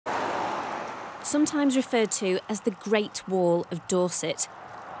sometimes referred to as the Great Wall of Dorset.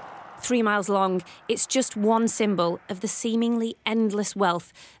 3 miles long, it's just one symbol of the seemingly endless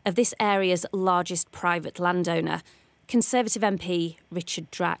wealth of this area's largest private landowner, Conservative MP Richard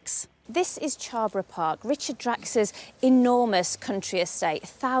Drax. This is Charborough Park, Richard Drax's enormous country estate,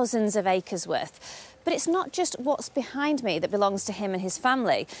 thousands of acres worth. But it's not just what's behind me that belongs to him and his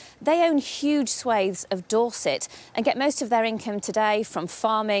family. They own huge swathes of Dorset and get most of their income today from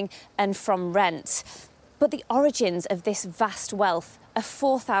farming and from rent. But the origins of this vast wealth are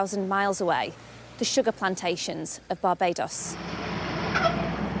 4,000 miles away, the sugar plantations of Barbados.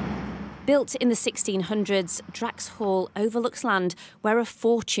 Built in the 1600s, Drax Hall overlooks land where a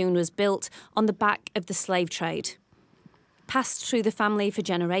fortune was built on the back of the slave trade. Passed through the family for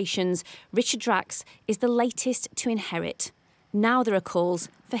generations, Richard Drax is the latest to inherit. Now there are calls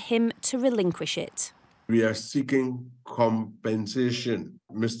for him to relinquish it. We are seeking compensation.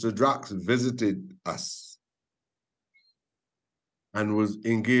 Mr. Drax visited us and was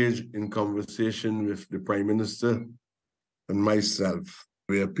engaged in conversation with the Prime Minister and myself.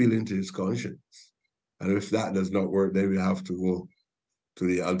 We are appealing to his conscience. And if that does not work, then we have to go to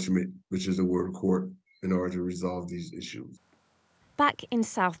the ultimate, which is the World Court, in order to resolve these issues. Back in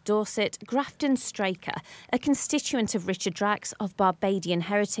South Dorset, Grafton Straker, a constituent of Richard Drax of Barbadian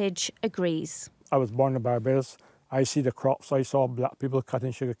heritage, agrees. I was born in Barbados. I see the crops. I saw black people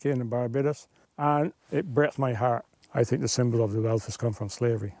cutting sugarcane in Barbados, and it breaks my heart. I think the symbol of the wealth has come from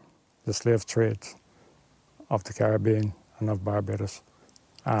slavery, the slave trade of the Caribbean and of Barbados,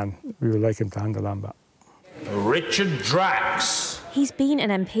 and we would like him to hand the land back. Richard Drax. He's been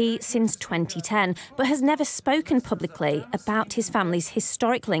an MP since 2010, but has never spoken publicly about his family's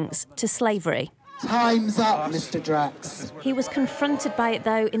historic links to slavery. Time's up, Mr. Drax. He was confronted by it,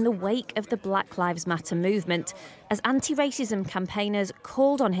 though, in the wake of the Black Lives Matter movement, as anti-racism campaigners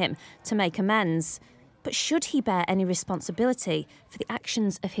called on him to make amends. But should he bear any responsibility for the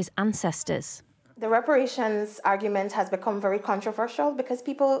actions of his ancestors? The reparations argument has become very controversial because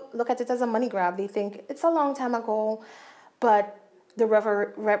people look at it as a money grab. They think it's a long time ago, but the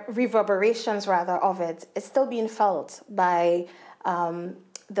reverberations of it is still being felt by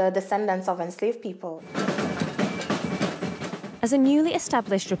the descendants of enslaved people. As a newly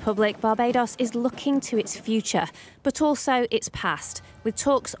established republic, Barbados is looking to its future, but also its past, with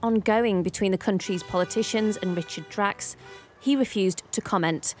talks ongoing between the country's politicians and Richard Drax. He refused to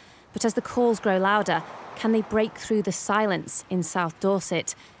comment. But as the calls grow louder, can they break through the silence in South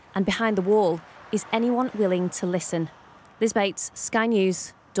Dorset? And behind the wall, is anyone willing to listen? Liz Bates, Sky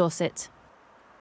News, Dorset.